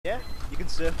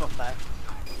surf off that.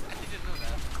 I didn't know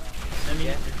that. I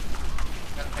mean,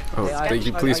 Oh, Hey, thank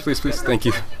you. Please, please, please. Thank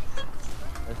you.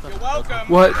 You're welcome.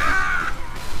 What?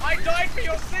 I died for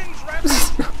your sins,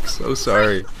 Rampage. I'm so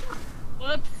sorry.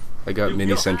 Whoops. I got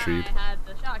mini sentry'd. I had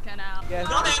the shotgun out. Yes,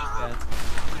 yes.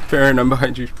 Farron, I'm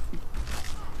behind you.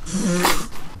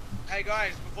 Hey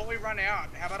guys, before we run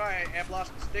out, how about I air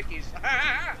blast the stickies?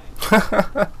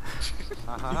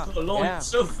 oh lord, Yeah. it's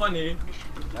so funny.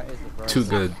 That is a very Too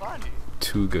good. Funny.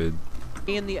 Too good.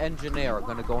 Me and the engineer are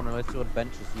gonna go on a little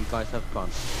adventure so you guys have fun.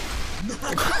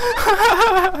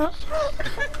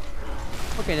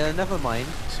 Okay, then never mind.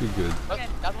 Too good. Okay.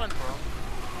 That went wrong.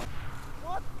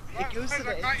 What? Guys, It goes to I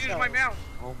the can't use inside. my mouse.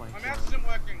 Oh my My god. mouse isn't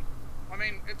working. I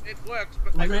mean, it works,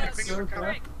 but my Rynix fingers are covered.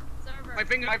 Break. Server. My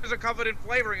fingers are covered in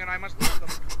flavoring, and I must love them.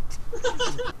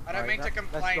 I don't Alright, mean to let's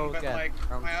complain, go but again. like,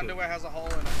 Round my two. underwear has a hole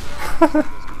in it.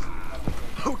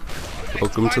 It's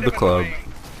Welcome to kind the of club. annoying.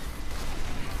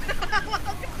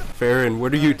 Farron,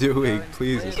 what are you doing?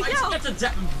 Please. Please. I just get a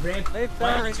damn rip. Hey, Why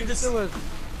Feryn, don't you you just... still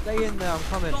stay in there, I'm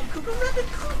coming.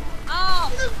 Oh,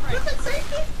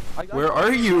 frick. Where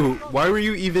are you? Why were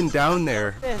you even down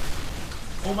there?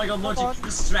 Oh my god, Come Logic, on. you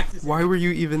distracted. Why were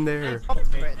you even there? What are you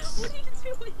doing?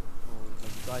 Oh, you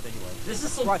died anyway. This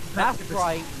is so Right, that's competitive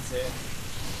right. experience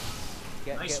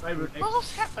here. Nice try, Rynix.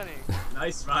 What's happening?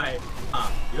 Nice try.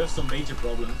 Ah, you have some major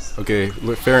problems. Okay,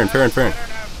 look, Farron, Farron, Farron. I don't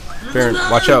have- Farron,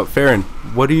 watch out, Farron.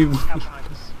 What do you...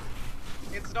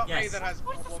 It's not me Yes. that has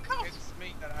problems, it's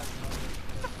me that has problems.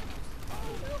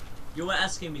 You were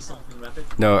asking me something, Rapid.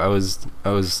 No, I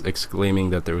was exclaiming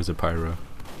that there was a pyro.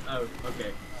 Oh,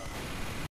 okay.